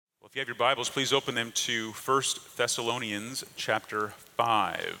If you have your Bibles, please open them to 1 Thessalonians chapter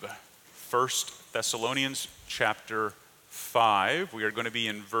 5. 1 Thessalonians chapter 5. We are going to be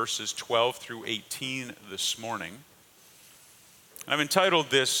in verses 12 through 18 this morning. I've entitled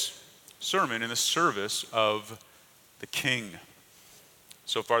this sermon, In the Service of the King.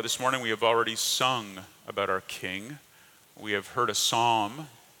 So far this morning we have already sung about our King. We have heard a psalm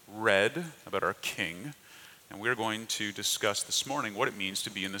read about our King. And we're going to discuss this morning what it means to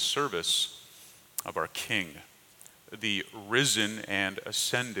be in the service of our King, the risen and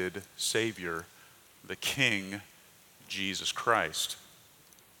ascended Savior, the King, Jesus Christ.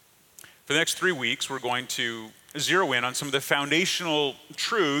 For the next 3 weeks, we're going to zero in on some of the foundational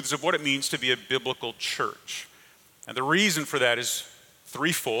truths of what it means to be a biblical church. And the reason for that is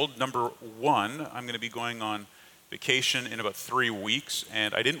threefold. Number one, I'm going to be going on vacation in about 3 weeks,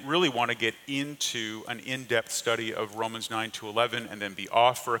 and I didn't really want to get into an in-depth study of Romans 9 to 11 and then be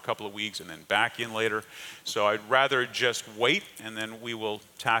off for a couple of weeks and then back in later. So I'd rather just wait, and then we will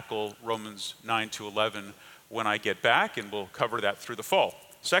tackle Romans 9 to 11 when I get back, and we'll cover that through the fall.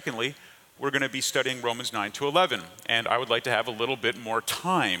 Secondly, we're going to be studying Romans 9 to 11, and I would like to have a little bit more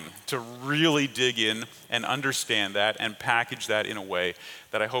time to really dig in and understand that and package that in a way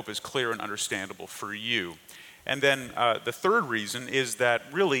that I hope is clear and understandable for you. And then the third reason is that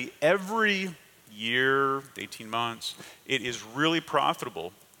really every year, 18 months, it is really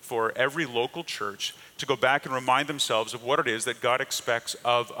profitable for every local church to go back and remind themselves of what it is that God expects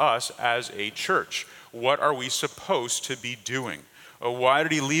of us as a church. What are we supposed to be doing? Why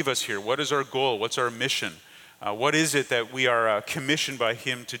did he leave us here? What is our goal? What's our mission? What is it that we are commissioned by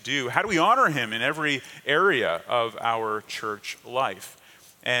him to do? How do we honor him in every area of our church life?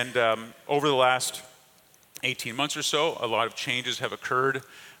 And over the last 18 months or so, a lot of changes have occurred.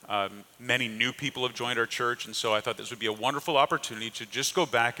 Many new people have joined our church, and so I thought this would be a wonderful opportunity to just go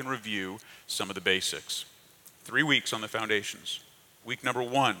back and review some of the basics. 3 weeks on the foundations. Week number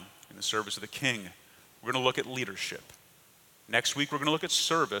 1, in the service of the King, we're going to look at leadership. Next week, we're going to look at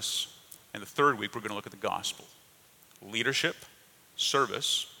service, and the third week, we're going to look at the gospel. Leadership,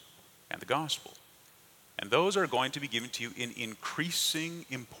 service, and the gospel. And those are going to be given to you in increasing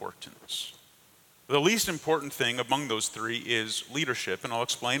importance. The least important thing among those three is leadership, and I'll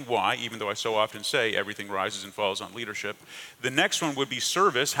explain why, even though I so often say everything rises and falls on leadership. The next one would be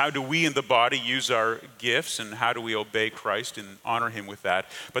service. How do we in the body use our gifts, and how do we obey Christ and honor him with that?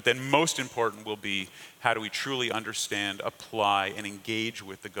 But then most important will be how do we truly understand, apply, and engage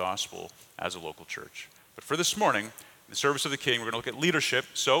with the gospel as a local church. But for this morning, in the service of the King, we're going to look at leadership.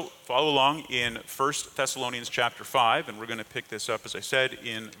 So follow along in 1 Thessalonians chapter 5, and we're going to pick this up, as I said,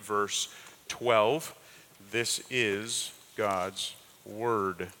 in verse 12. This is God's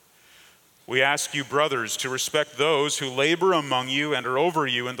word. We ask you, brothers, to respect those who labor among you and are over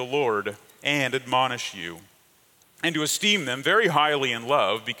you in the Lord and admonish you, and to esteem them very highly in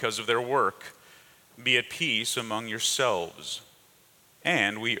love because of their work. Be at peace among yourselves.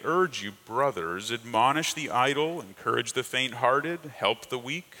 And we urge you, brothers, admonish the idle, encourage the faint-hearted, help the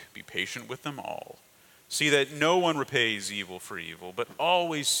weak, be patient with them all. See that no one repays evil for evil, but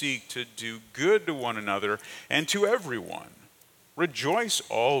always seek to do good to one another and to everyone. Rejoice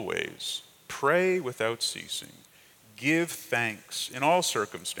always, pray without ceasing, give thanks in all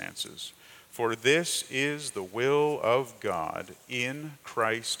circumstances, for this is the will of God in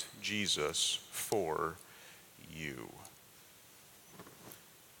Christ Jesus for you.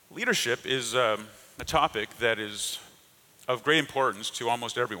 Leadership is a topic that is of great importance to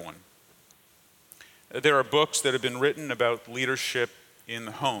almost everyone. There are books that have been written about leadership in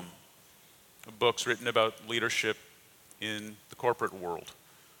the home, books written about leadership in the corporate world,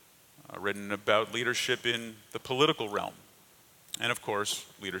 written about leadership in the political realm, and of course,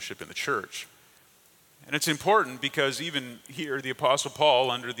 leadership in the church. And it's important because even here, the Apostle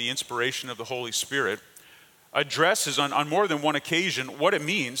Paul, under the inspiration of the Holy Spirit, addresses on more than one occasion what it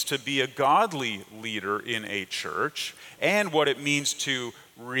means to be a godly leader in a church and what it means to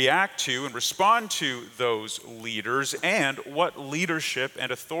react to and respond to those leaders and what leadership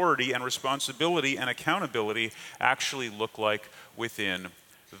and authority and responsibility and accountability actually look like within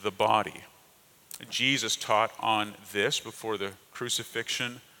the body. Jesus taught on this before the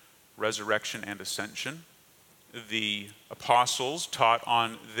crucifixion, resurrection, and ascension. The apostles taught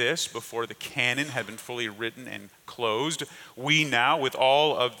on this before the canon had been fully written and closed. We now, with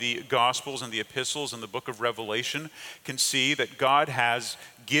all of the Gospels and the epistles and the book of Revelation, can see that God has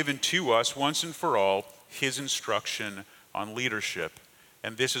given to us once and for all his instruction on leadership.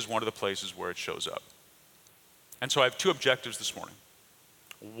 And this is one of the places where it shows up. And so I have two objectives this morning.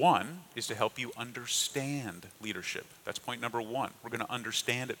 One is to help you understand leadership. That's point number one. We're going to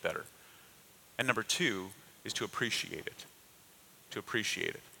understand it better. And number two is to appreciate it. To appreciate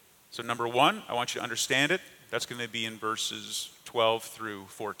it. So number one, I want you to understand it. That's going to be in verses 12 through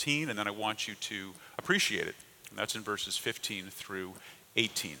 14. And then I want you to appreciate it. And that's in verses 15 through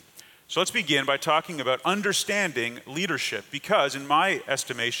 18. So let's begin by talking about understanding leadership, because in my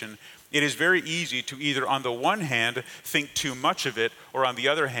estimation, it is very easy to either on the one hand think too much of it, or on the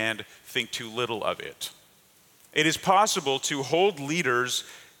other hand think too little of it. It is possible to hold leaders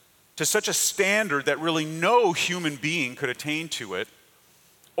to such a standard that really no human being could attain to it,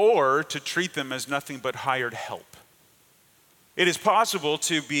 or to treat them as nothing but hired help. It is possible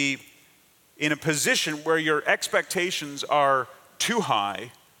to be in a position where your expectations are too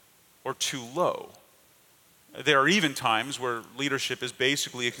high or too low. There are even times where leadership is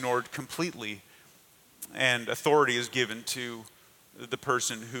basically ignored completely and authority is given to the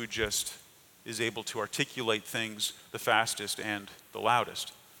person who just is able to articulate things the fastest and the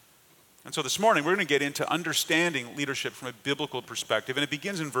loudest. And so this morning we're going to get into understanding leadership from a biblical perspective, and it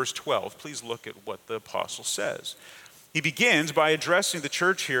begins in verse 12. Please look at what the apostle says. He begins by addressing the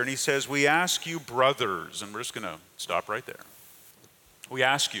church here, and he says, "We ask you, brothers," and we're just going to stop right there. We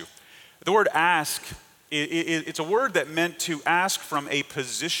ask you. The word ask, it's a word that meant to ask from a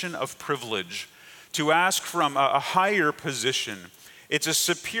position of privilege, to ask from a higher position. It's a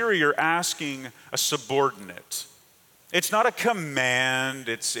superior asking a subordinate. It's not a command,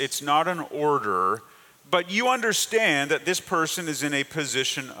 it's not an order, but you understand that this person is in a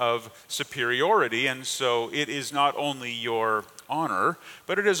position of superiority, and so it is not only your honor,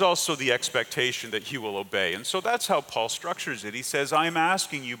 but it is also the expectation that you will obey. And so that's how Paul structures it. He says, "I'm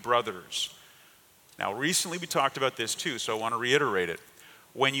asking you, brothers." Now, recently we talked about this too, so I want to reiterate it.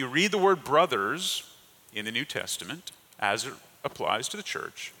 When you read the word brothers in the New Testament, as it applies to the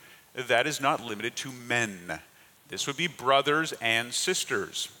church, that is not limited to men. This would be brothers and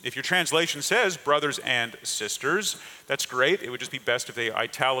sisters. If your translation says brothers and sisters, that's great. It would just be best if they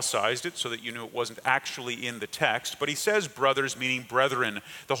italicized it so that you knew it wasn't actually in the text. But he says brothers, meaning brethren,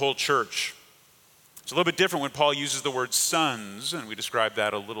 the whole church. It's a little bit different when Paul uses the word sons, and we described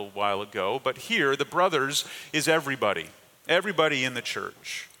that a little while ago. But here, the brothers is everybody in the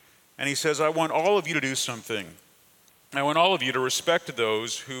church. And he says, I want all of you to do something. I want all of you to respect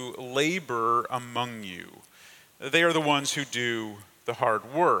those who labor among you. They are the ones who do the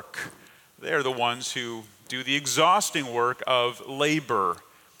hard work. They are the ones who do the exhausting work of labor.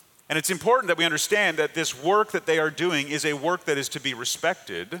 And it's important that we understand that this work that they are doing is a work that is to be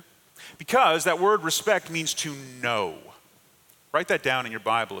respected, because that word respect means to know. Write that down in your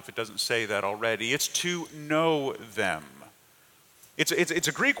Bible if it doesn't say that already. It's to know them. It's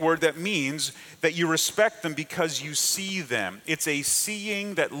a Greek word that means that you respect them because you see them. It's a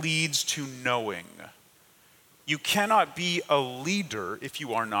seeing that leads to knowing. You cannot be a leader if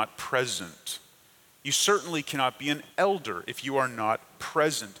you are not present. You certainly cannot be an elder if you are not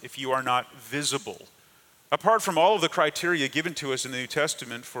present, if you are not visible. Apart from all of the criteria given to us in the New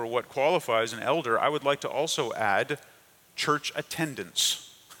Testament for what qualifies an elder, I would like to also add church attendance.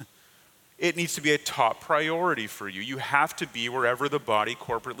 It needs to be a top priority for you. You have to be wherever the body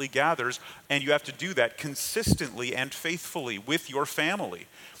corporately gathers, and you have to do that consistently and faithfully with your family.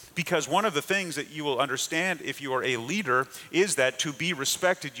 Because one of the things that you will understand if you are a leader is that to be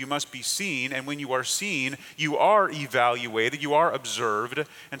respected, you must be seen. And when you are seen, you are evaluated, you are observed,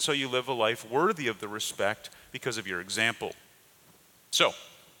 and so you live a life worthy of the respect because of your example. So,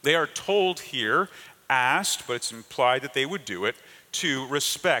 they are told here, asked, but it's implied that they would do it, to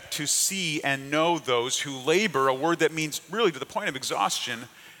respect, to see and know those who labor, a word that means really to the point of exhaustion,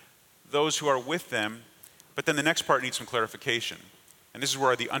 those who are with them. But then the next part needs some clarification. And this is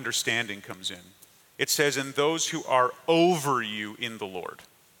where the understanding comes in. It says, "and those who are over you in the Lord."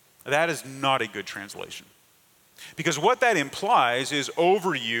 That is not a good translation. Because what that implies is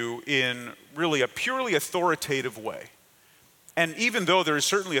over you in really a purely authoritative way. And even though there is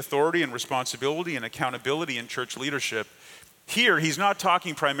certainly authority and responsibility and accountability in church leadership, here he's not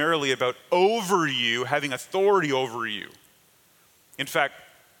talking primarily about over you, having authority over you. In fact,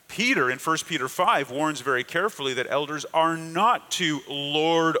 Peter in 1 Peter 5 warns very carefully that elders are not to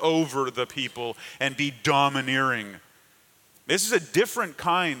lord over the people and be domineering. This is a different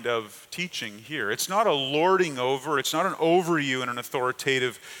kind of teaching here. It's not a lording over, it's not an over you in an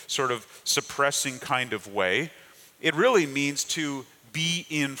authoritative sort of suppressing kind of way. It really means to be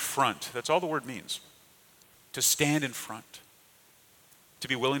in front. That's all the word means. To stand in front. To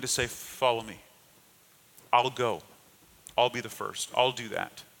be willing to say, follow me. I'll go. I'll be the first. I'll do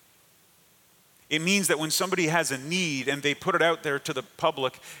that. It means that when somebody has a need and they put it out there to the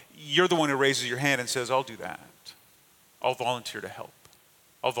public, you're the one who raises your hand and says, I'll do that. I'll volunteer to help.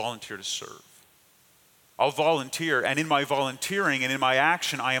 I'll volunteer to serve. I'll volunteer, and in my volunteering and in my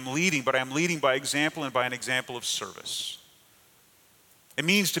action, I am leading, but I am leading by example and by an example of service. It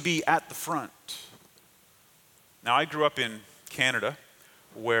means to be at the front. Now, I grew up in Canada,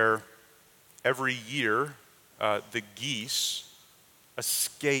 where every year the geese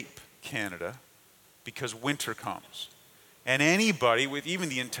escape Canada because winter comes. And anybody with even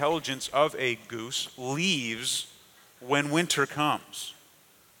the intelligence of a goose leaves when winter comes.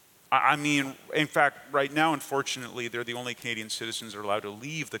 I mean, in fact, right now, unfortunately, they're the only Canadian citizens that are allowed to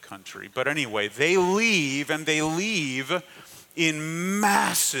leave the country. But anyway, they leave, and they leave in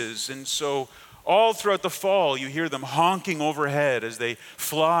masses. And so all throughout the fall, you hear them honking overhead as they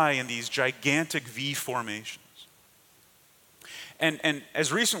fly in these gigantic V formations. And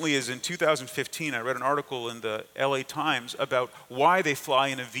as recently as in 2015, I read an article in the LA Times about why they fly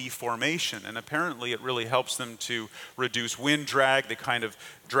in a V formation. And apparently it really helps them to reduce wind drag. They kind of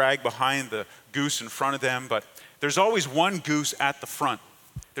drag behind the goose in front of them. But there's always one goose at the front.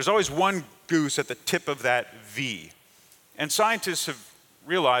 There's always one goose at the tip of that V. And scientists have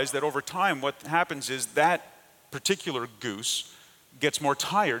realized that over time what happens is that particular goose gets more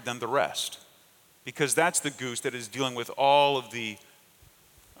tired than the rest, because that's the goose that is dealing with all of the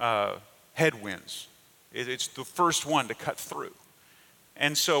headwinds. It's the first one to cut through.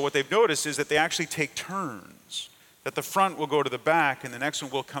 And so what they've noticed is that they actually take turns, that the front will go to the back and the next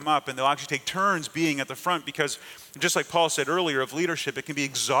one will come up, and they'll actually take turns being at the front, because just like Paul said earlier of leadership, it can be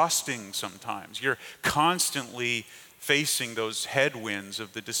exhausting sometimes. You're constantly facing those headwinds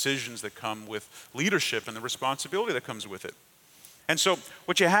of the decisions that come with leadership and the responsibility that comes with it. And so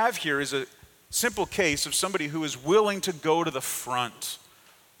what you have here is a simple case of somebody who is willing to go to the front,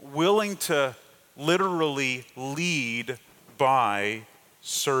 willing to literally lead by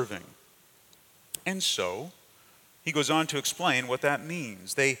serving. And so he goes on to explain what that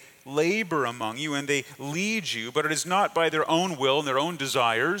means. They labor among you and they lead you, but it is not by their own will and their own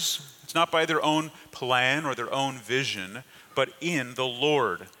desires. It's not by their own plan or their own vision, but in the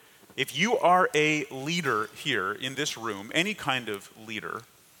Lord. If you are a leader here in this room, any kind of leader,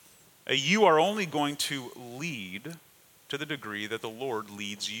 you are only going to lead to the degree that the Lord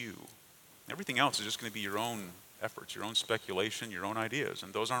leads you. Everything else is just going to be your own efforts, your own speculation, your own ideas,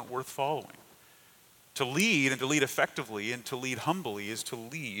 and those aren't worth following. To lead and to lead effectively and to lead humbly is to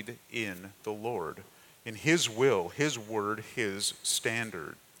lead in the Lord, in His will, His word, His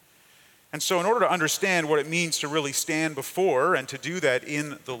standard. And so in order to understand what it means to really stand before and to do that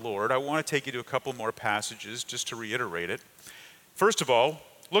in the Lord, I want to take you to a couple more passages just to reiterate it. First of all,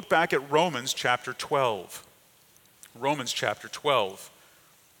 look back at Romans chapter 12. Romans chapter 12.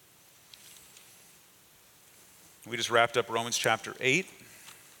 We just wrapped up Romans chapter 8.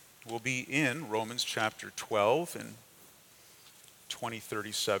 We'll be in Romans chapter 12 in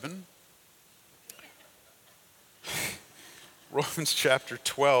 2037. Romans chapter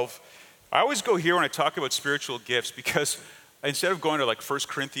 12. I always go here when I talk about spiritual gifts, because instead of going to like 1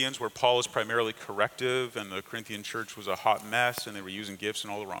 Corinthians, where Paul is primarily corrective and the Corinthian church was a hot mess and they were using gifts in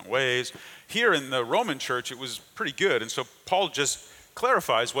all the wrong ways, here in the Roman church it was pretty good. And so Paul just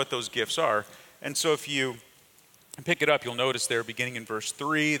clarifies what those gifts are. And so if you pick it up, you'll notice there beginning in verse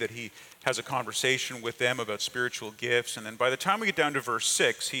 3 that he has a conversation with them about spiritual gifts. And then by the time we get down to verse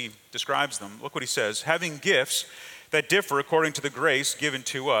 6, he describes them. Look what he says. Having gifts that differ according to the grace given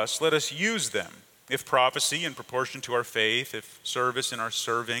to us, let us use them. If prophecy, in proportion to our faith; if service, in our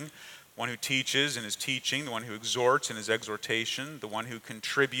serving; one who teaches in his teaching; the one who exhorts in his exhortation; the one who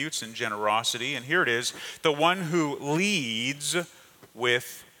contributes in generosity. And here it is, the one who leads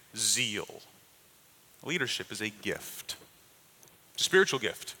with zeal. Leadership is a gift. It's a spiritual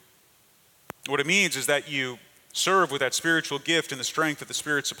gift. What it means is that you serve with that spiritual gift in the strength that the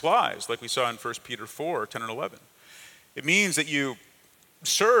Spirit supplies, like we saw in 1 Peter 4, 10 and 11. It means that you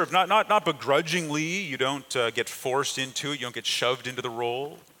serve not begrudgingly. You don't get forced into it. You don't get shoved into the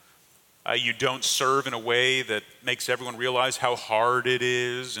role. You don't serve in a way that makes everyone realize how hard it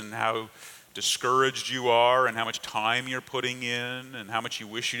is and how discouraged you are and how much time you're putting in and how much you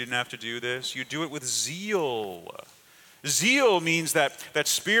wish you didn't have to do this. You do it with zeal. Zeal means that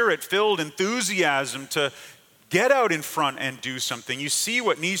Spirit-filled enthusiasm to get out in front and do something. You see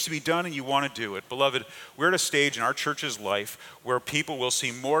what needs to be done and you want to do it. Beloved, we're at a stage in our church's life where people will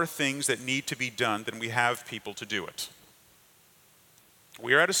see more things that need to be done than we have people to do it.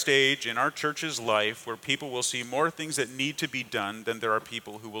 We are at a stage in our church's life where people will see more things that need to be done than there are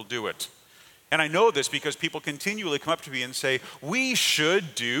people who will do it. And I know this because people continually come up to me and say, we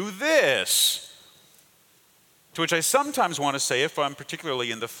should do this. To which I sometimes want to say, if I'm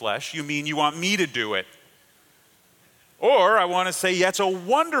particularly in the flesh, you mean you want me to do it? Or I want to say, yeah, it's a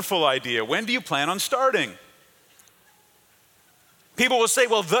wonderful idea. When do you plan on starting? People will say,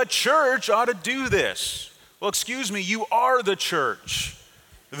 well, the church ought to do this. Well, excuse me, you are the church.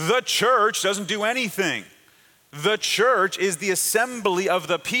 The church doesn't do anything. The church is the assembly of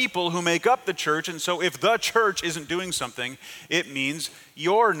the people who make up the church. And so if the church isn't doing something, it means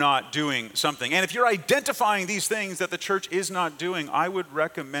you're not doing something. And if you're identifying these things that the church is not doing, I would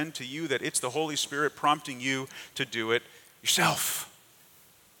recommend to you that it's the Holy Spirit prompting you to do it yourself.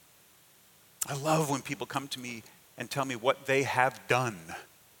 I love when people come to me and tell me what they have done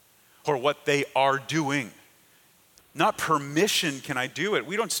or what they are doing. Not permission can I do it.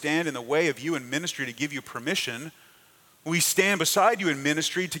 We don't stand in the way of you in ministry to give you permission. We stand beside you in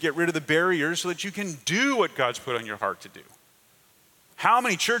ministry to get rid of the barriers so that you can do what God's put on your heart to do. How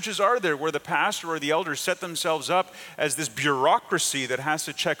many churches are there where the pastor or the elders set themselves up as this bureaucracy that has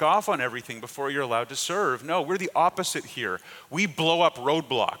to check off on everything before you're allowed to serve? No, we're the opposite here. We blow up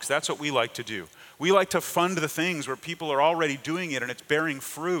roadblocks. That's what we like to do. We like to fund the things where people are already doing it and it's bearing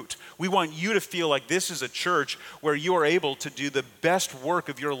fruit. We want you to feel like this is a church where you are able to do the best work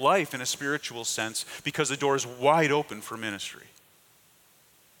of your life in a spiritual sense because the door is wide open for ministry.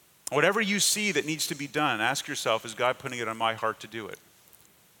 Whatever you see that needs to be done, ask yourself, is God putting it on my heart to do it?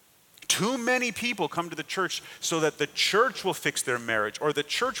 Too many people come to the church so that the church will fix their marriage or the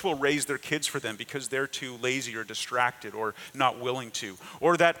church will raise their kids for them because they're too lazy or distracted or not willing to,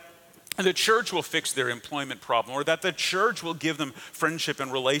 or that the church will fix their employment problem, or that the church will give them friendship and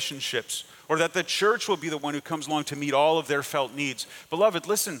relationships, or that the church will be the one who comes along to meet all of their felt needs. Beloved,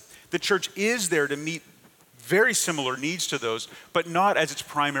 listen, the church is there to meet very similar needs to those, but not as its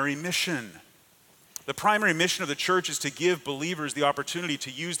primary mission. The primary mission of the church is to give believers the opportunity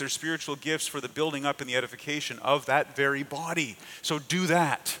to use their spiritual gifts for the building up and the edification of that very body. So do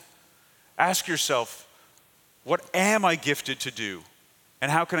that. Ask yourself, what am I gifted to do?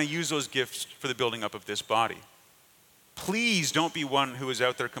 And how can I use those gifts for the building up of this body? Please don't be one who is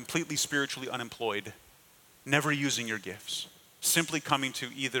out there completely spiritually unemployed, never using your gifts, simply coming to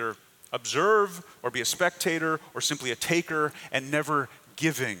either observe or be a spectator or simply a taker and never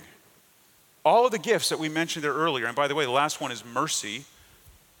giving. All of the gifts that we mentioned there earlier, and by the way, the last one is mercy.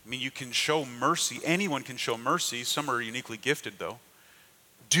 I mean, you can show mercy. Anyone can show mercy. Some are uniquely gifted, though.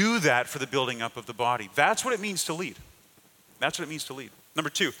 Do that for the building up of the body. That's what it means to lead. That's what it means to lead. Number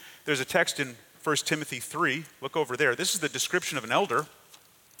two, there's a text in 1 Timothy 3. Look over there. This is the description of an elder.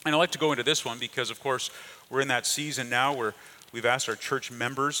 And I like to go into this one because, of course, we're in that season now where we've asked our church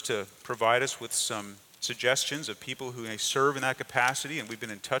members to provide us with some suggestions of people who may serve in that capacity. And we've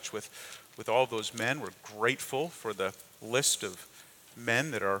been in touch with all those men. We're grateful for the list of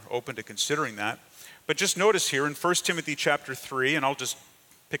men that are open to considering that. But just notice here in 1 Timothy chapter 3, and I'll just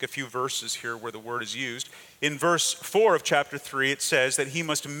pick a few verses here where the word is used. In verse 4 of chapter 3, it says that he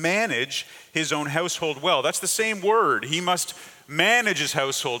must manage his own household well. That's the same word. He must manage his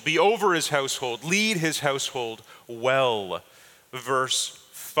household, be over his household, lead his household well. Verse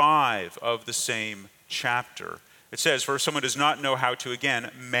 5 of the same chapter. It says, for if someone does not know how to,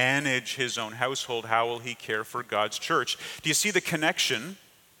 again, manage his own household, how will he care for God's church? Do you see the connection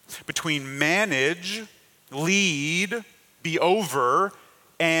between manage, lead, be over,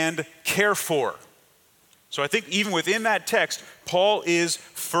 and care for? So I think even within that text, Paul is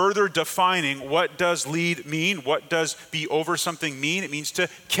further defining what does lead mean, what does be over something mean. It means to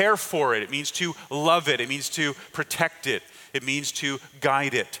care for it. It means to love it. It means to protect it. It means to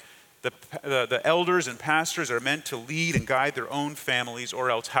guide it. The elders and pastors are meant to lead and guide their own families,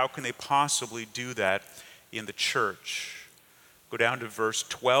 or else how can they possibly do that in the church? Go down to verse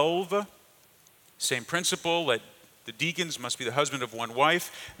 12. Same principle, let the deacons must be the husband of one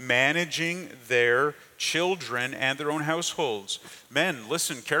wife, managing their children and their own households. Men,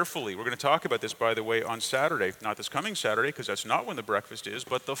 listen carefully. We're going to talk about this, by the way, on Saturday. Not this coming Saturday, because that's not when the breakfast is,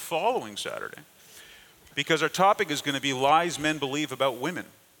 but the following Saturday. Because our topic is going to be lies men believe about women.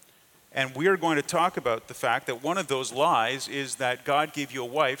 And we are going to talk about the fact that one of those lies is that God gave you a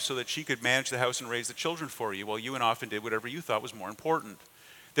wife so that she could manage the house and raise the children for you, while you and often did whatever you thought was more important.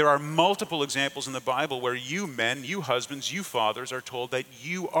 There are multiple examples in the Bible where you men, you husbands, you fathers are told that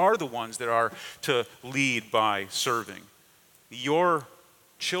you are the ones that are to lead by serving your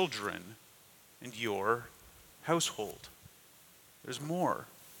children and your household. There's more.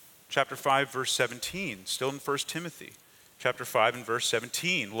 Chapter 5, verse 17, still in 1 Timothy. Chapter 5 and verse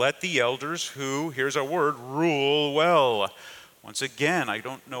 17, let the elders who, here's our word, rule well. Once again, I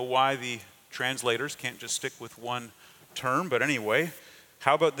don't know why the translators can't just stick with one term, but anyway,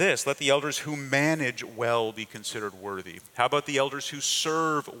 How about this? Let the elders who manage well be considered worthy. How about the elders who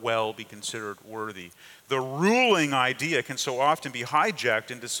serve well be considered worthy? The ruling idea can so often be hijacked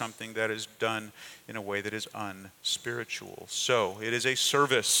into something that is done in a way that is unspiritual. So it is a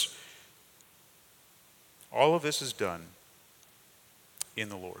service. All of this is done in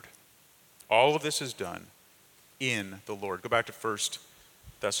the Lord. All of this is done in the Lord. Go back to 1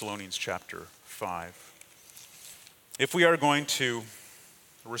 Thessalonians chapter 5. If we are going to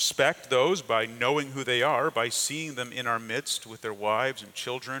respect those by knowing who they are, by seeing them in our midst with their wives and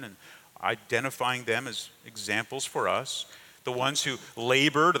children and identifying them as examples for us, the ones who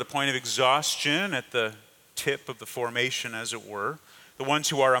labor to the point of exhaustion at the tip of the formation, as it were, the ones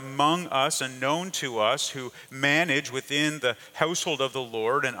who are among us and known to us, who manage within the household of the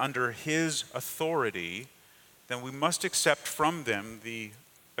Lord and under his authority, then we must accept from them the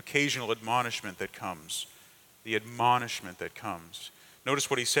occasional admonishment that comes. The admonishment that comes.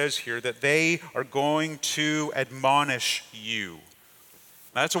 Notice what he says here, that they are going to admonish you.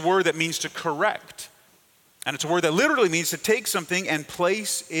 Now, that's a word that means to correct. And it's a word that literally means to take something and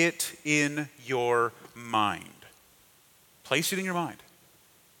place it in your mind. Place it in your mind.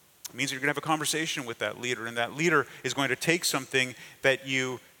 It means that you're going to have a conversation with that leader, and that leader is going to take something that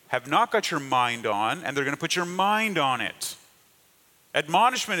you have not got your mind on, and they're going to put your mind on it.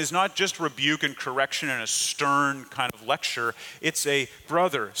 Admonishment is not just rebuke and correction and a stern kind of lecture. It's a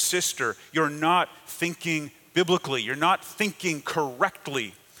brother, sister, you're not thinking biblically. You're not thinking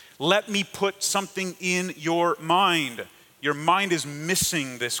correctly. Let me put something in your mind. Your mind is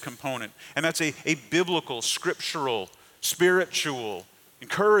missing this component. And that's a biblical, scriptural, spiritual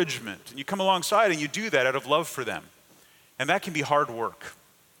encouragement. And you come alongside and you do that out of love for them. And that can be hard work.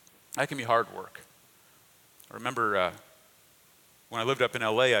 That can be hard work. I remember when I lived up in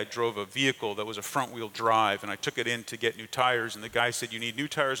LA, I drove a vehicle that was a front-wheel drive, and I took it in to get new tires, and the guy said, you need new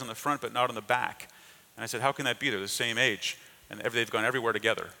tires on the front, but not on the back. And I said, how can that be? They're the same age, and they've gone everywhere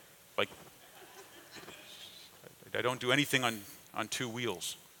together. Like, I don't do anything on two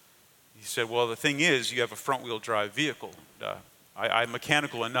wheels. He said, well, the thing is, you have a front-wheel drive vehicle. I'm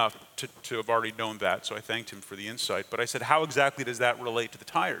mechanical enough to have already known that, so I thanked him for the insight. But I said, how exactly does that relate to the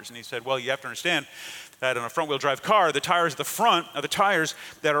tires? And he said, well, you have to understand that on a front-wheel drive car, the tires at the front are the tires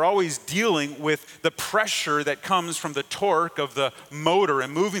that are always dealing with the pressure that comes from the torque of the motor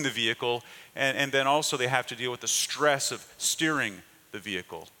and moving the vehicle, and then also they have to deal with the stress of steering the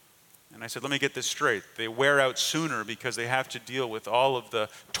vehicle. And I said, let me get this straight. They wear out sooner because they have to deal with all of the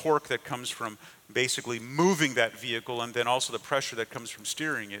torque that comes from basically moving that vehicle, and then also the pressure that comes from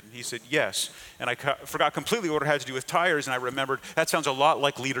steering it. And he said, yes. And I forgot completely what it had to do with tires, and I remembered, that sounds a lot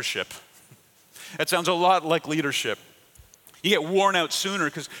like leadership. That sounds a lot like leadership. You get worn out sooner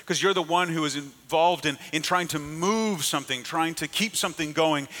because you're the one who is involved in trying to move something, trying to keep something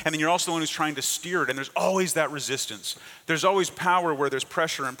going, and then you're also the one who's trying to steer it, and there's always that resistance. There's always power where there's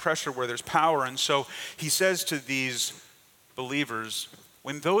pressure, and pressure where there's power. And so he says to these believers,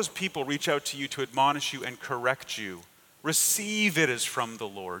 when those people reach out to you to admonish you and correct you, receive it as from the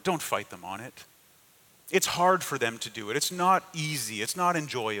Lord. Don't fight them on it. It's hard for them to do it. It's not easy. It's not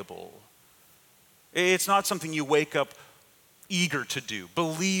enjoyable. It's not something you wake up eager to do.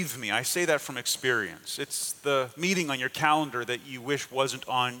 Believe me, I say that from experience. It's the meeting on your calendar that you wish wasn't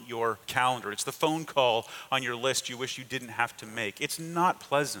on your calendar. It's the phone call on your list you wish you didn't have to make. It's not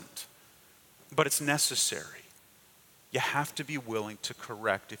pleasant, but it's necessary. You have to be willing to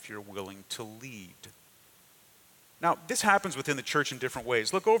correct if you're willing to lead. Now, this happens within the church in different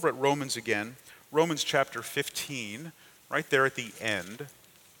ways. Look over at Romans again, Romans chapter 15, right there at the end.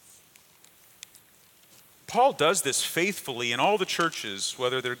 Paul does this faithfully in all the churches,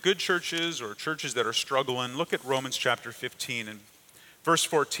 whether they're good churches or churches that are struggling. Look at Romans chapter 15 and verse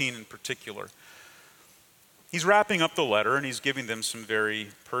 14 in particular. He's wrapping up the letter and he's giving them some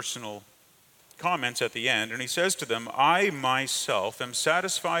very personal comments at the end. And he says to them, I myself am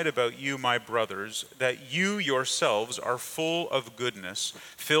satisfied about you, my brothers, that you yourselves are full of goodness,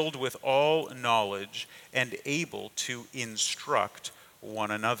 filled with all knowledge, and able to instruct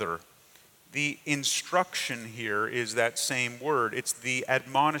one another. The instruction here is that same word. It's the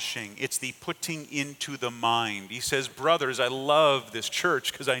admonishing. It's the putting into the mind. He says, brothers, I love this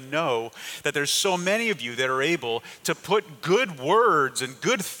church because I know that there's so many of you that are able to put good words and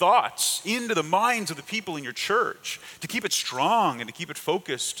good thoughts into the minds of the people in your church, to keep it strong and to keep it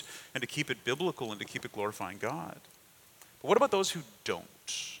focused and to keep it biblical and to keep it glorifying God. But what about those who don't?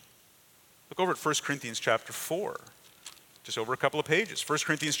 Look over at 1 Corinthians chapter 4. Just over a couple of pages. 1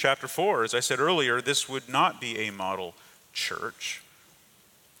 Corinthians chapter 4, as I said earlier, this would not be a model church.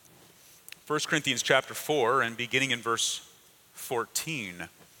 1 Corinthians chapter 4, and beginning in verse 14.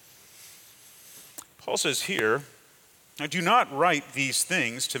 Paul says here, "I do not write these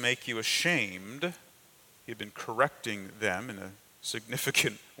things to make you ashamed." He had been correcting them in a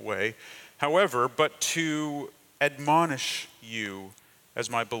significant way. "However, but to admonish you as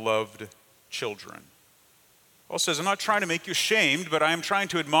my beloved children." Paul says, I'm not trying to make you ashamed, but I am trying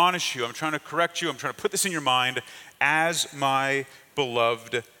to admonish you. I'm trying to correct you. I'm trying to put this in your mind as my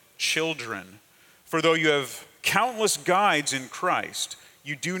beloved children. For though you have countless guides in Christ,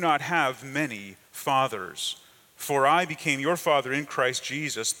 you do not have many fathers. For I became your father in Christ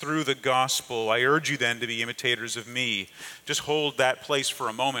Jesus through the gospel. I urge you then to be imitators of me. Just hold that place for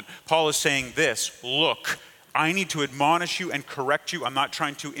a moment. Paul is saying this, look, I need to admonish you and correct you. I'm not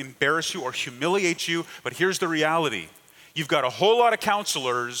trying to embarrass you or humiliate you, but here's the reality. You've got a whole lot of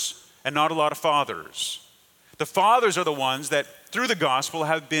counselors and not a lot of fathers. The fathers are the ones that, through the gospel,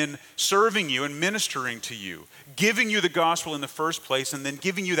 have been serving you and ministering to you, giving you the gospel in the first place, and then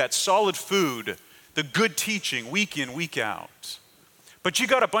giving you that solid food, the good teaching, week in, week out. But you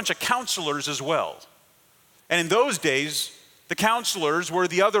got a bunch of counselors as well. And in those days, the counselors were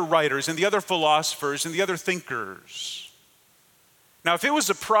the other writers and the other philosophers and the other thinkers. Now, if it was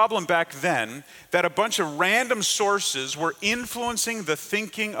a problem back then that a bunch of random sources were influencing the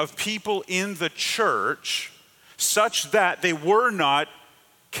thinking of people in the church such that they were not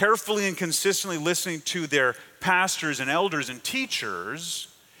carefully and consistently listening to their pastors and elders and teachers,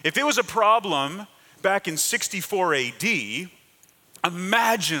 if it was a problem back in 64 AD,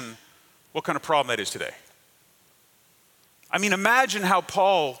 imagine what kind of problem that is today. I mean, imagine how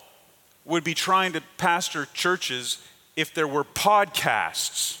Paul would be trying to pastor churches if there were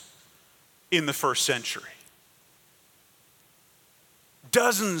podcasts in the first century.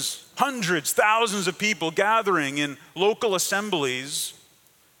 Dozens, hundreds, thousands of people gathering in local assemblies,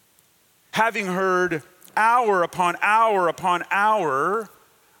 having heard hour upon hour upon hour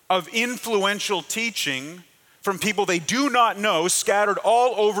of influential teaching from people they do not know, scattered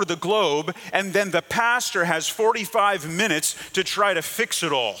all over the globe, and then the pastor has 45 minutes to try to fix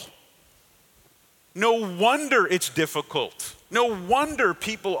it all. No wonder it's difficult. No wonder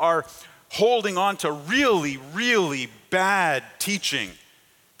people are holding on to really, really bad teaching,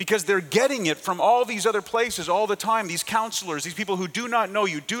 because they're getting it from all these other places all the time. These counselors, these people who do not know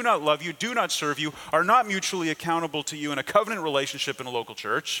you, do not love you, do not serve you, are not mutually accountable to you in a covenant relationship in a local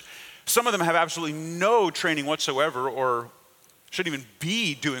church. Some of them have absolutely no training whatsoever, or shouldn't even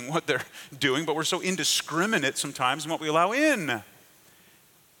be doing what they're doing, but we're so indiscriminate sometimes in what we allow in.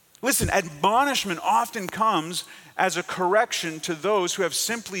 Listen, admonishment often comes as a correction to those who have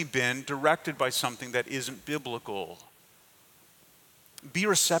simply been directed by something that isn't biblical. Be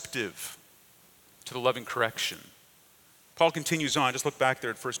receptive to the loving correction. Paul continues on, just look back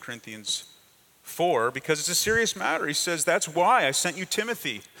there at 1 Corinthians 4, because it's a serious matter. He says, that's why I sent you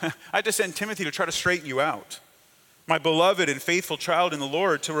Timothy. I had to send Timothy to try to straighten you out. My beloved and faithful child in the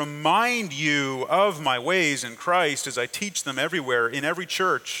Lord, to remind you of my ways in Christ as I teach them everywhere, in every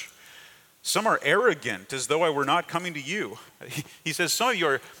church. Some are arrogant, as though I were not coming to you. He says, some of you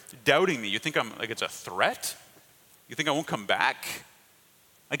are doubting me. You think I'm like it's a threat? You think I won't come back?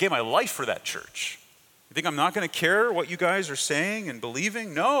 I gave my life for that church. You think I'm not going to care what you guys are saying and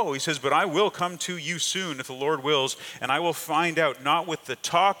believing? No, he says, but I will come to you soon if the Lord wills, and I will find out not with the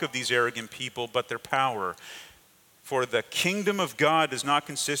talk of these arrogant people, but their power. For the kingdom of God does not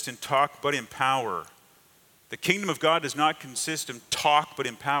consist in talk, but in power. The kingdom of God does not consist in talk, but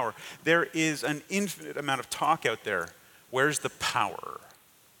in power. There is an infinite amount of talk out there. Where's the power?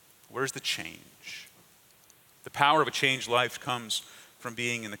 Where's the change? The power of a changed life comes from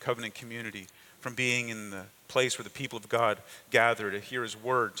being in the covenant community, from being in the place where the people of God gather to hear his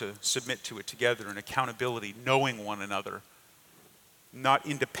word, to submit to it together in accountability, knowing one another, not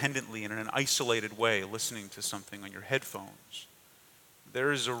independently and in an isolated way, listening to something on your headphones.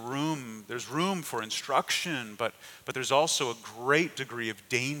 There's room for instruction, but there's also a great degree of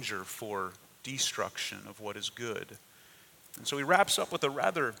danger for destruction of what is good. And so he wraps up with a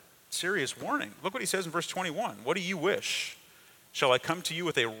rather serious warning. Look what he says in verse 21. What do you wish? Shall I come to you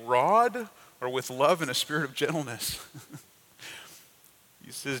with a rod or with love and a spirit of gentleness?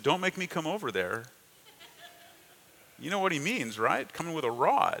 He says, don't make me come over there. You know what he means, right? Coming with a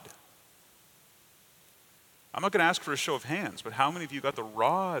rod. I'm not going to ask for a show of hands, but how many of you got the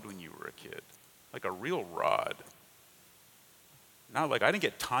rod when you were a kid? Like a real rod. Not like I didn't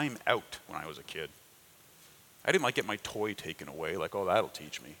get time out when I was a kid. I didn't like get my toy taken away, like, oh, that'll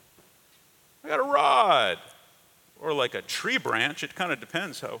teach me. I got a rod. Or like a tree branch. It kind of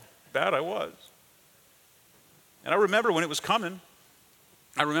depends how bad I was. And I remember when it was coming.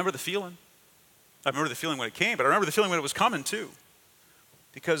 I remember the feeling. I remember the feeling when it came, but I remember the feeling when it was coming too.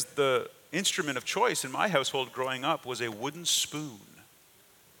 Because the instrument of choice in my household growing up was a wooden spoon.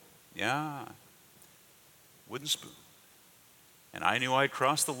 Yeah, wooden spoon. And I knew I'd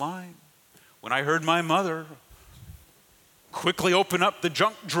crossed the line when I heard my mother quickly open up the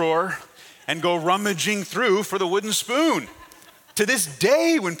junk drawer and go rummaging through for the wooden spoon. To this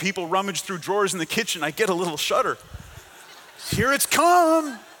day, when people rummage through drawers in the kitchen, I get a little shudder. Here it's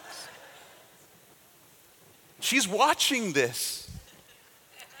come. She's watching this.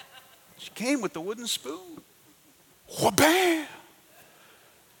 She came with the wooden spoon. Wha-bam!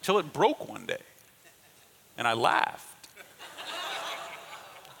 Till it broke one day. And I laughed.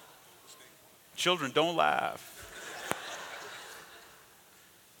 Children, don't laugh.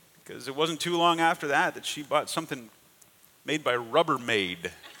 Because it wasn't too long after that she bought something made by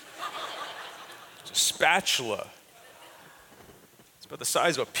Rubbermaid. It's a spatula. It's about the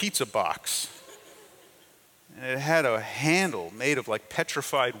size of a pizza box. And it had a handle made of like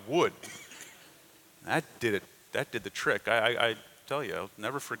petrified wood. That did it. That did the trick. I tell you, I'll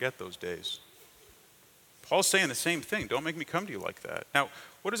never forget those days. Paul's saying the same thing. Don't make me come to you like that. Now,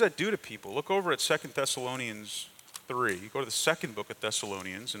 what does that do to people? Look over at 2 Thessalonians 3. You go to the second book of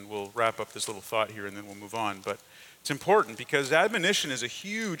Thessalonians, and we'll wrap up this little thought here, and then we'll move on. But it's important because admonition is a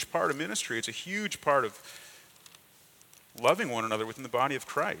huge part of ministry. It's a huge part of loving one another within the body of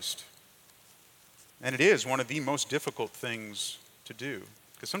Christ. And it is one of the most difficult things to do.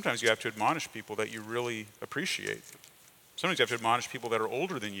 Because sometimes you have to admonish people that you really appreciate. Sometimes you have to admonish people that are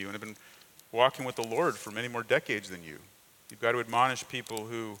older than you and have been walking with the Lord for many more decades than you. You've got to admonish people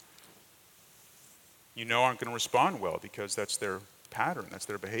who you know aren't going to respond well because that's their pattern, that's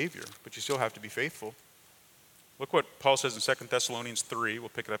their behavior. But you still have to be faithful. Look what Paul says in 2 Thessalonians 3. We'll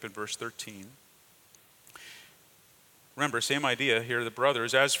pick it up in verse 13. Remember, same idea here, the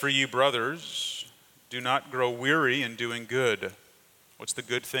brothers. As for you, brothers, do not grow weary in doing good. What's the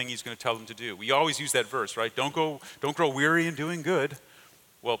good thing he's going to tell them to do? We always use that verse, right? Don't grow weary in doing good.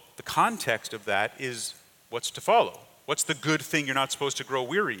 Well, the context of that is what's to follow. What's the good thing you're not supposed to grow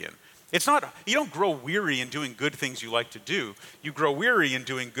weary in? It's not, you don't grow weary in doing good things you like to do. You grow weary in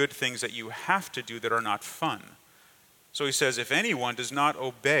doing good things that you have to do that are not fun. So he says, if anyone does not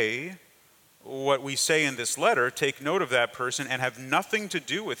obey what we say in this letter, take note of that person and have nothing to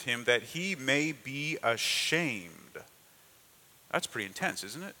do with him that he may be ashamed. That's pretty intense,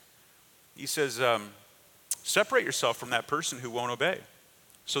 isn't it? He says, separate yourself from that person who won't obey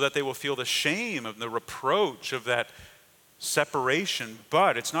so that they will feel the shame of the reproach of that separation.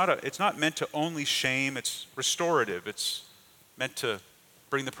 But it's not meant to only shame, it's restorative. It's meant to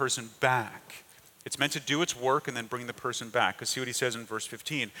bring the person back. It's meant to do its work and then bring the person back. Because see what he says in verse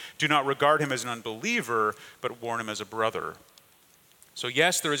 15. Do not regard him as an unbeliever, but warn him as a brother. So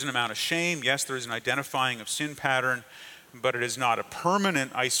yes, there is an amount of shame. Yes, there is an identifying of sin pattern. But it is not a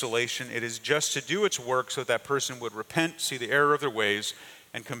permanent isolation. It is just to do its work so that person would repent, see the error of their ways,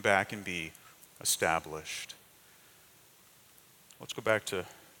 and come back and be established. Let's go back to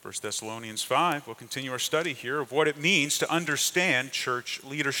 1 Thessalonians 5. We'll continue our study here of what it means to understand church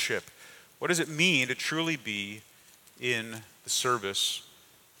leadership. What does it mean to truly be in the service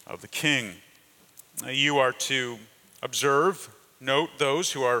of the King? You are to observe, note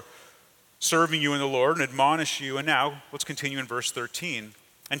those who are serving you in the Lord and admonish you. And now, let's continue in verse 13.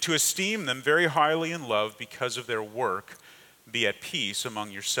 And to esteem them very highly in love because of their work, be at peace among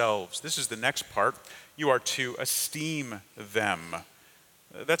yourselves. This is the next part. You are to esteem them.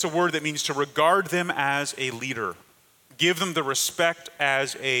 That's a word that means to regard them as a leader. Give them the respect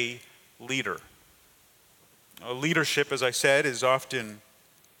as a leader. Leadership, as I said, is often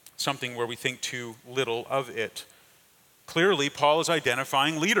something where we think too little of it. Clearly, Paul is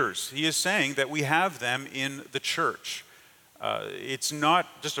identifying leaders. He is saying that we have them in the church. It's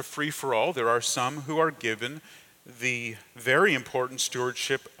not just a free-for-all. There are some who are given the very important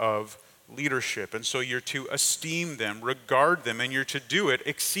stewardship of leadership. And so you're to esteem them, regard them, and you're to do it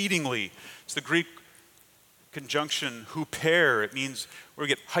exceedingly. It's the Greek conjunction huper. It means where we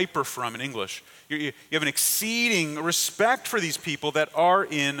get hyper from in English. You have an exceeding respect for these people that are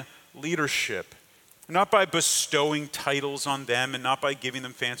in leadership. Not by bestowing titles on them and not by giving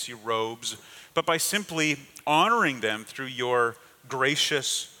them fancy robes, but by simply honoring them through your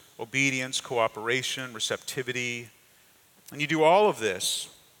gracious obedience, cooperation, receptivity. And you do all of this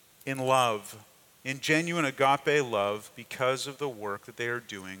in love, in genuine agape love because of the work that they are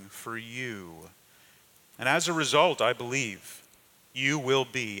doing for you. And as a result, I believe you will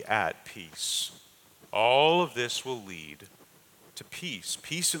be at peace. All of this will lead to peace.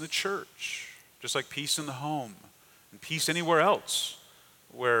 Peace in the church, just like peace in the home, and peace anywhere else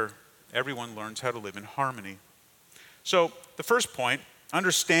where everyone learns how to live in harmony. So the first point,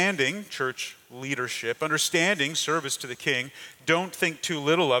 understanding church leadership, understanding service to the king, don't think too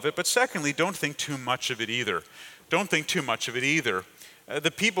little of it. But secondly, don't think too much of it either. Don't think too much of it either. The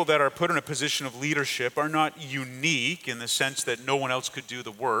people that are put in a position of leadership are not unique in the sense that no one else could do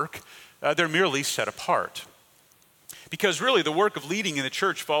the work. They're merely set apart. Because really, the work of leading in the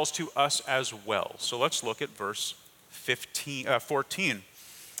church falls to us as well. So let's look at verse 14.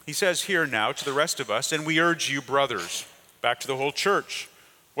 He says here now to the rest of us, and we urge you, brothers, back to the whole church.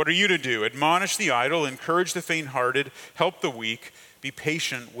 What are you to do? Admonish the idle, encourage the faint-hearted, help the weak, be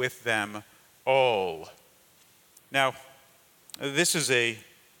patient with them all. Now, this is a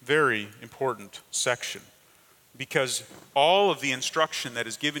very important section because all of the instruction that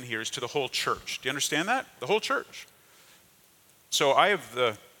is given here is to the whole church. Do you understand that? The whole church. So I have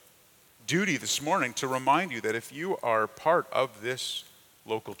the duty this morning to remind you that if you are part of this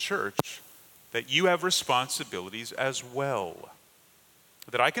local church, that you have responsibilities as well.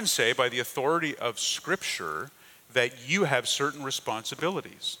 That I can say by the authority of Scripture that you have certain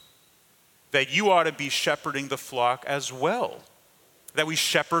responsibilities. That you ought to be shepherding the flock as well. That we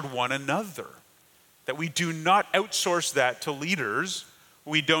shepherd one another. That we do not outsource that to leaders.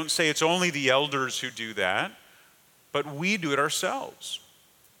 We don't say it's only the elders who do that, but we do it ourselves.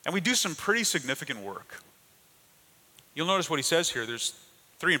 And we do some pretty significant work. You'll notice what he says here. There's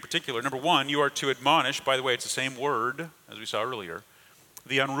 3 in particular. Number 1, you are to admonish. By the way, it's the same word as we saw earlier.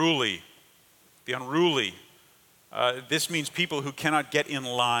 The unruly. The unruly. This means people who cannot get in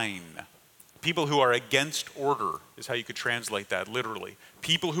line. People who are against order is how you could translate that literally.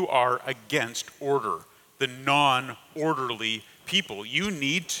 People who are against order. The non-orderly people. You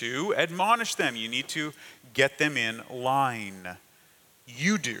need to admonish them. You need to get them in line.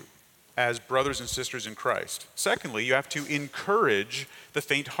 You do, as brothers and sisters in Christ. Secondly, you have to encourage the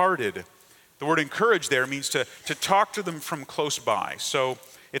faint-hearted. The word encourage there means to talk to them from close by. So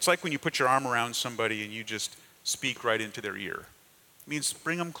it's like when you put your arm around somebody and you just speak right into their ear. It means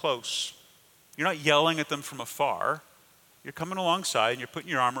bring them close. You're not yelling at them from afar. You're coming alongside and you're putting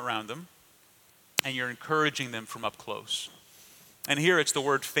your arm around them and you're encouraging them from up close. And here it's the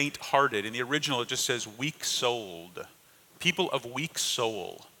word faint-hearted. In the original it just says weak-souled. People of weak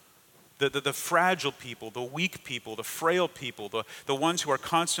soul. The fragile people, the weak people, the frail people, the ones who are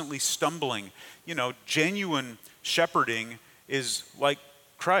constantly stumbling. You know, genuine shepherding is like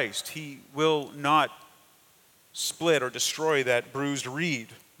Christ. He will not split or destroy that bruised reed.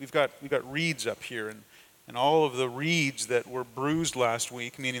 We've got reeds up here, and all of the reeds that were bruised last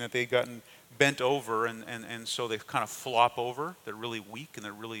week, meaning that they've gotten bent over, and so they kind of flop over. They're really weak and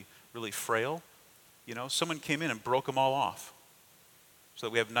they're really, really frail. You know, someone came in and broke them all off so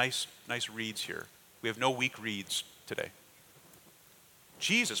that we have nice reeds here. We have no weak reeds today.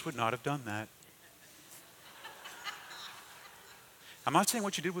 Jesus would not have done that. I'm not saying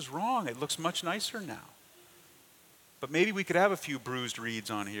what you did was wrong. It looks much nicer now. But maybe we could have a few bruised reeds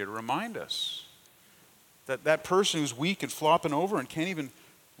on here to remind us that that person who's weak and flopping over and can't even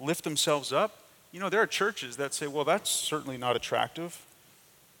lift themselves up. You know, there are churches that say, well, that's certainly not attractive.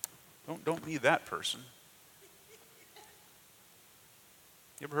 Don't need that person.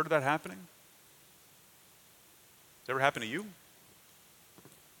 You ever heard of that happening? Does it ever happen to you?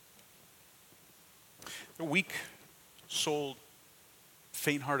 They're weak-souled,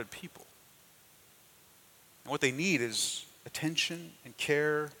 faint-hearted people. And what they need is attention and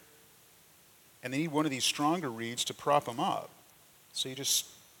care, and they need one of these stronger reeds to prop them up. So you just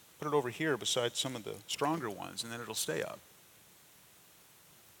put it over here beside some of the stronger ones, and then it'll stay up.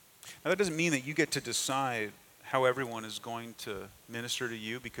 Now, that doesn't mean that you get to decide how everyone is going to minister to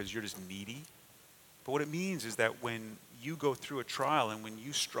you because you're just needy. But what it means is that when you go through a trial and when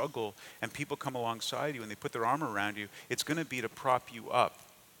you struggle and people come alongside you and they put their arm around you, it's going to be to prop you up,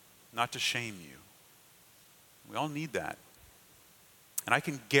 not to shame you. We all need that. And I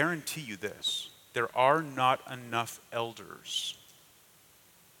can guarantee you this. There are not enough elders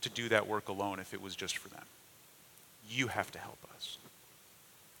to do that work alone if it was just for them. You have to help us.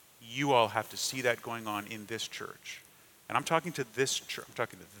 You all have to see that going on in this church. And I'm talking to this church. I'm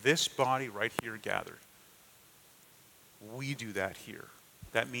talking to this body right here gathered. We do that here.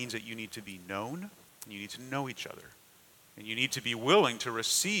 That means that you need to be known, and you need to know each other. And you need to be willing to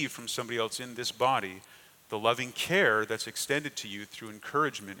receive from somebody else in this body the loving care that's extended to you through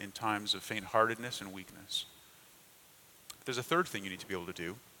encouragement in times of faint-heartedness and weakness. There's a third thing you need to be able to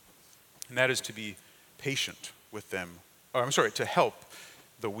do, and that is to be patient with them. To help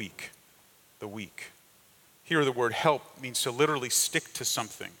the weak. The weak. Here the word help means to literally stick to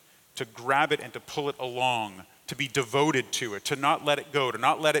something, to grab it and to pull it along, to be devoted to it, to not let it go, to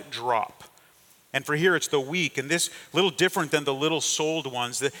not let it drop. And for here, it's the weak, and this little different than the little-souled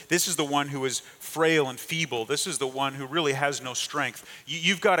ones. This is the one who is frail and feeble. This is the one who really has no strength.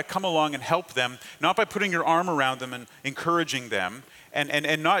 You've got to come along and help them, not by putting your arm around them and encouraging them,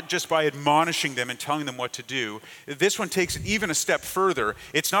 and not just by admonishing them and telling them what to do. This one takes it even a step further.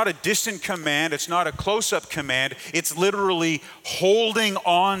 It's not a distant command. It's not a close-up command. It's literally holding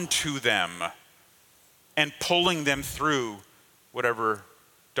on to them and pulling them through whatever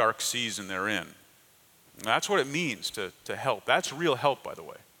dark season they're in. That's what it means to help. That's real help, by the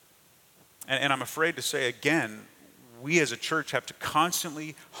way. And I'm afraid to say again, we as a church have to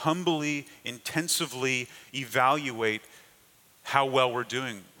constantly, humbly, intensively evaluate how well we're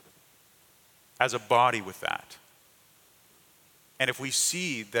doing as a body with that. And if we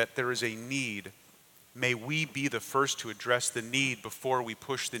see that there is a need, may we be the first to address the need before we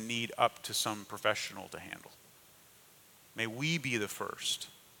push the need up to some professional to handle. May we be the first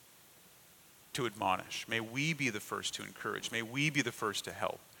to admonish. May we be the first to encourage. May we be the first to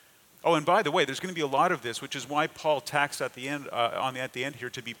help. Oh, and by the way, there's going to be a lot of this, which is why Paul tacks at the end, at the end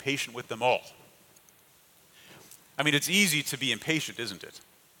here, to be patient with them all. I mean, it's easy to be impatient, isn't it?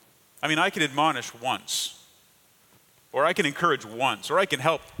 I mean, I can admonish once, or I can encourage once, or I can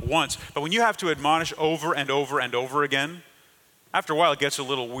help once. But when you have to admonish over and over and over again, after a while it gets a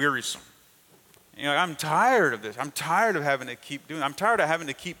little wearisome. You know, I'm tired of this. I'm tired of having to keep doing it. I'm tired of having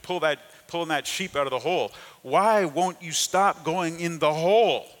to keep pulling that sheep out of the hole. Why won't you stop going in the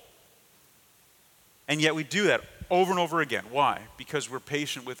hole? And yet we do that over and over again. Why? Because we're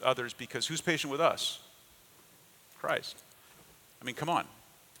patient with others. Because who's patient with us? Christ. I mean, come on.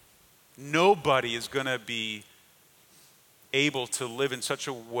 Nobody is going to be able to live in such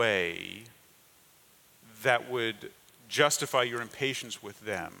a way that would justify your impatience with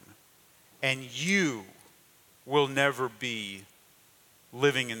them. And you will never be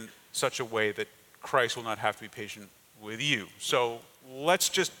living in such a way that Christ will not have to be patient with you. So let's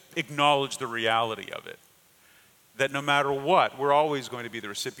just acknowledge the reality of it. That no matter what, we're always going to be the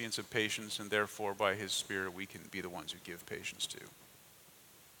recipients of patience, and therefore by His Spirit we can be the ones who give patience to.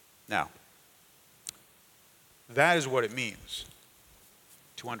 Now, that is what it means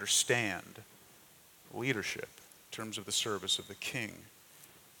to understand leadership in terms of the service of the King.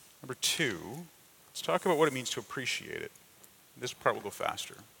 Number two, let's talk about what it means to appreciate it. This part will go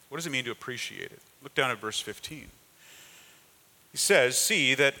faster. What does it mean to appreciate it? Look down at verse 15. He says,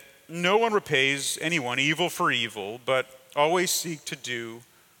 "See that no one repays anyone evil for evil, but always seek to do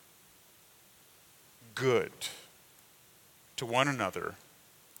good to one another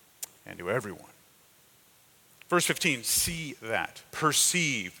and to everyone." Verse 15, see that,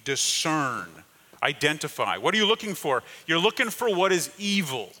 perceive, discern, identify. What are you looking for? You're looking for what is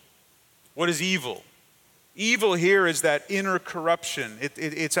evil. What is evil? Evil here is that inner corruption.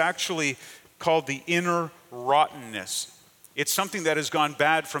 It's actually called the inner rottenness. It's something that has gone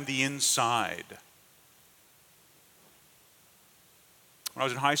bad from the inside. When I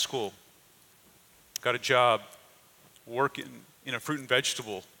was in high school, got a job working in a fruit and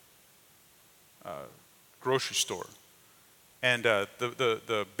vegetable grocery store. And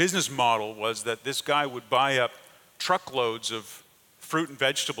the business model was that this guy would buy up truckloads of fruit and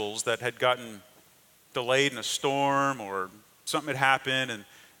vegetables that had gotten delayed in a storm or something had happened,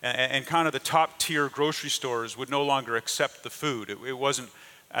 and kind of the top tier grocery stores would no longer accept the food. It wasn't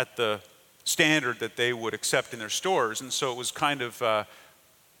at the standard that they would accept in their stores, and so it was kind of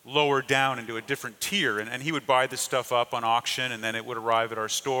lowered down into a different tier, and he would buy this stuff up on auction, and then it would arrive at our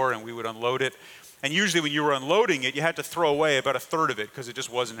store and we would unload it. And usually when you were unloading it, you had to throw away about a third of it because it just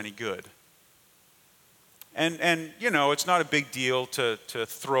wasn't any good. And you know, it's not a big deal to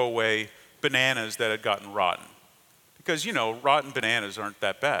throw away bananas that had gotten rotten. Because, you know, rotten bananas aren't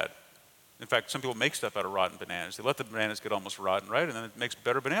that bad. In fact, some people make stuff out of rotten bananas. They let the bananas get almost rotten, right? And then it makes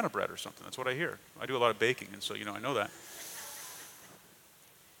better banana bread or something. That's what I hear. I do a lot of baking, and so, you know, I know that.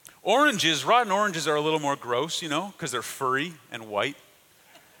 Oranges, rotten oranges are a little more gross, you know, because they're furry and white.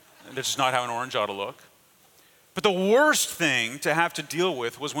 And that's just not how an orange ought to look. But the worst thing to have to deal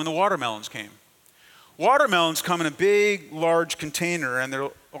with was when the watermelons came. Watermelons come in a big, large container, and they're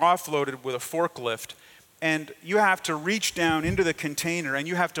offloaded with a forklift. And you have to reach down into the container, and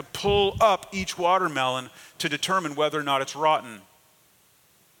you have to pull up each watermelon to determine whether or not it's rotten.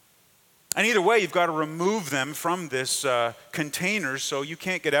 And either way, you've got to remove them from this container, so you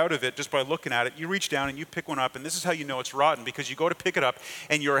can't get out of it just by looking at it. You reach down and you pick one up, and this is how you know it's rotten, because you go to pick it up,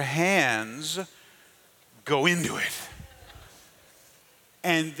 and your hands go into it.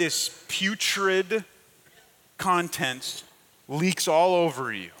 And this putrid content leaks all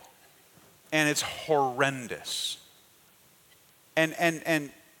over you. and it's horrendous.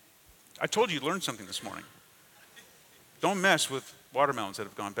 And I told you to learn something this morning. Don't mess with watermelons that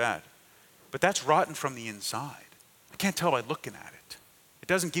have gone bad. But that's rotten from the inside. I can't tell by looking at it. It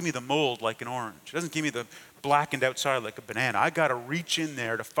doesn't give me the mold like an orange. It doesn't give me the blackened outside like a banana. I got to reach in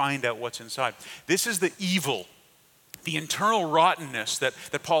there to find out what's inside. This is the evil, the internal rottenness that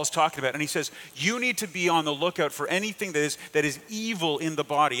Paul is talking about. And he says, you need to be on the lookout for anything that is evil in the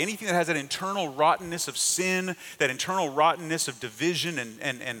body, anything that has that internal rottenness of sin, that internal rottenness of division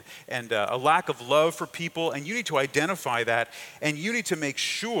and a lack of love for people. And you need to identify that, and you need to make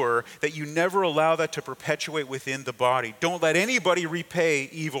sure that you never allow that to perpetuate within the body. Don't let anybody repay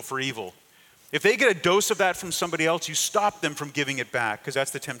evil for evil. If they get a dose of that from somebody else, you stop them from giving it back, because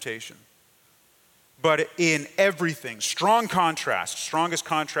that's the temptation. But in everything, strong contrast, strongest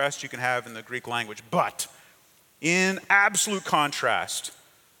contrast you can have in the Greek language. But in absolute contrast,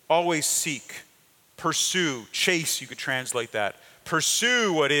 always seek, pursue, chase, you could translate that.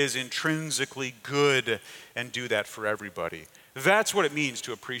 Pursue what is intrinsically good and do that for everybody. That's what it means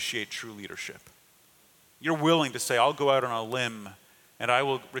to appreciate true leadership. You're willing to say, I'll go out on a limb and I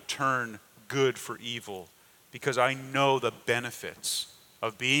will return good for evil because I know the benefits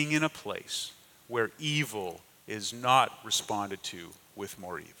of being in a place where evil is not responded to with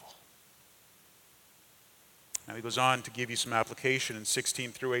more evil. Now he goes on to give you some application in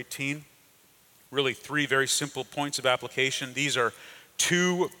 16 through 18. Really 3 very simple points of application. These are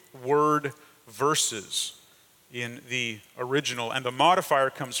 2-word verses in the original, and the modifier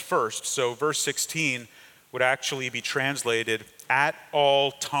comes first. So verse 16 would actually be translated, at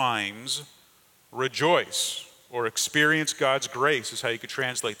all times rejoice. Or experience God's grace is how you could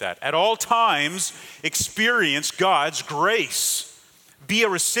translate that. At all times, experience God's grace. Be a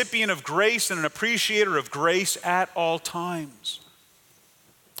recipient of grace and an appreciator of grace at all times.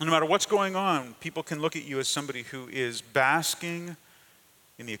 And no matter what's going on, people can look at you as somebody who is basking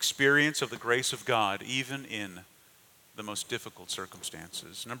in the experience of the grace of God, even in the most difficult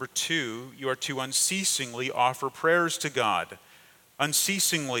circumstances. Number 2, you are to unceasingly offer prayers to God.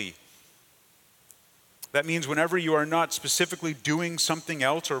 Unceasingly. That means whenever you are not specifically doing something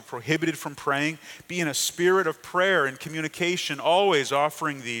else or prohibited from praying, be in a spirit of prayer and communication, always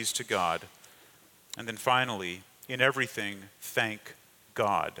offering these to God. And then finally, in everything, thank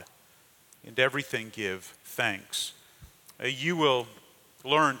God. In everything, give thanks. You will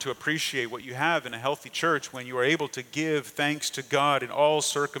learn to appreciate what you have in a healthy church when you are able to give thanks to God in all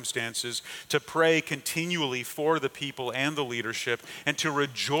circumstances, to pray continually for the people and the leadership, and to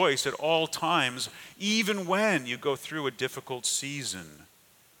rejoice at all times, even when you go through a difficult season.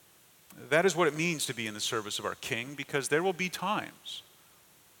 That is what it means to be in the service of our King, because there will be times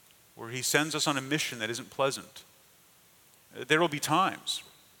where he sends us on a mission that isn't pleasant. There will be times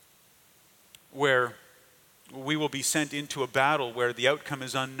where we will be sent into a battle where the outcome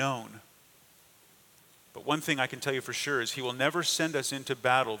is unknown. But one thing I can tell you for sure is he will never send us into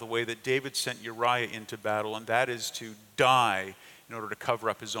battle the way that David sent Uriah into battle, and that is to die in order to cover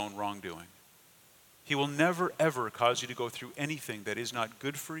up his own wrongdoing. He will never, ever cause you to go through anything that is not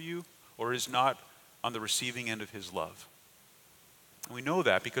good for you or is not on the receiving end of his love. And we know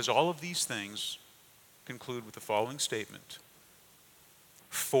that because all of these things conclude with the following statement.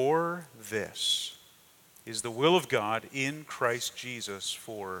 For this is the will of God in Christ Jesus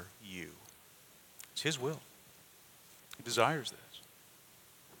for you. It's his will. He desires this.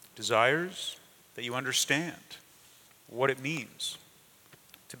 He desires that you understand what it means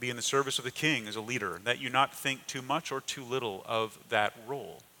to be in the service of the King as a leader, that you not think too much or too little of that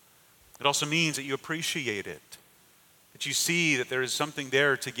role. It also means that you appreciate it, that you see that there is something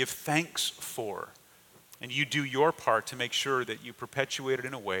there to give thanks for, and you do your part to make sure that you perpetuate it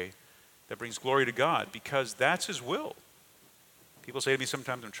in a way that brings glory to God, because that's his will. People say to me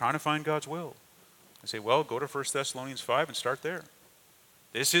sometimes, I'm trying to find God's will. I say, well, go to 1 Thessalonians 5 and start there.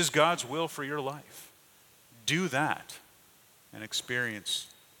 This is God's will for your life. Do that and experience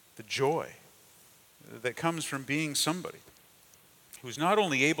the joy that comes from being somebody who's not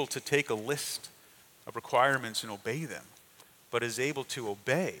only able to take a list of requirements and obey them, but is able to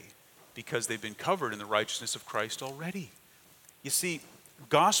obey because they've been covered in the righteousness of Christ already. You see,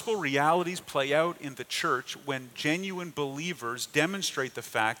 gospel realities play out in the church when genuine believers demonstrate the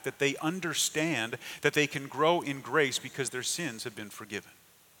fact that they understand that they can grow in grace because their sins have been forgiven.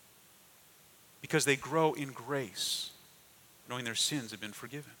 Because they grow in grace, knowing their sins have been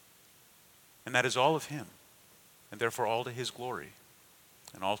forgiven. And that is all of him, and therefore all to his glory,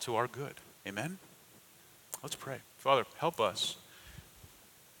 and all to our good. Amen? Let's pray. Father, help us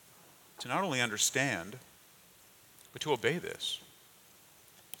to not only understand, but to obey this.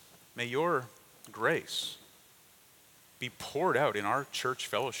 May your grace be poured out in our church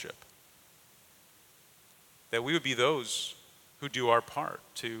fellowship, that we would be those who do our part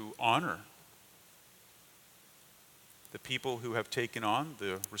to honor the people who have taken on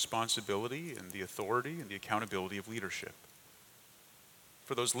the responsibility and the authority and the accountability of leadership.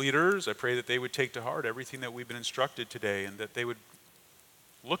 For those leaders, I pray that they would take to heart everything that we've been instructed today, and that they would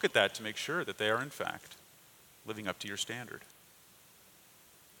look at that to make sure that they are in fact living up to your standard.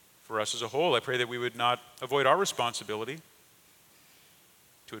 For us as a whole, I pray that we would not avoid our responsibility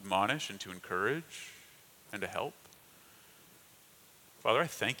to admonish and to encourage and to help. Father, I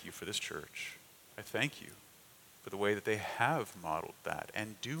thank you for this church. I thank you for the way that they have modeled that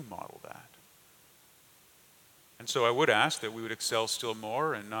and do model that. And so I would ask that we would excel still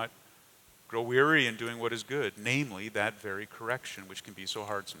more and not grow weary in doing what is good, namely that very correction, which can be so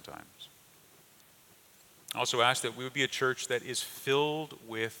hard sometimes. I also ask that we would be a church that is filled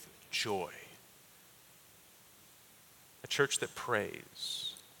with joy, a church that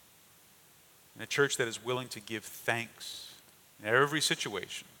prays, and a church that is willing to give thanks in every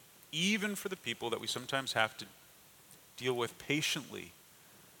situation, even for the people that we sometimes have to deal with patiently.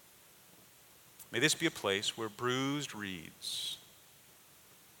 May this be a place where bruised reeds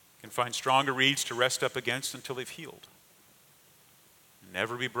can find stronger reeds to rest up against until they've healed, and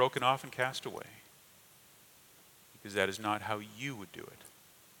never be broken off and cast away, because that is not how you would do it.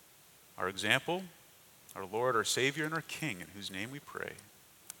 Our example, our Lord, our Savior, and our King, in whose name we pray.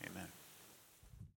 Amen.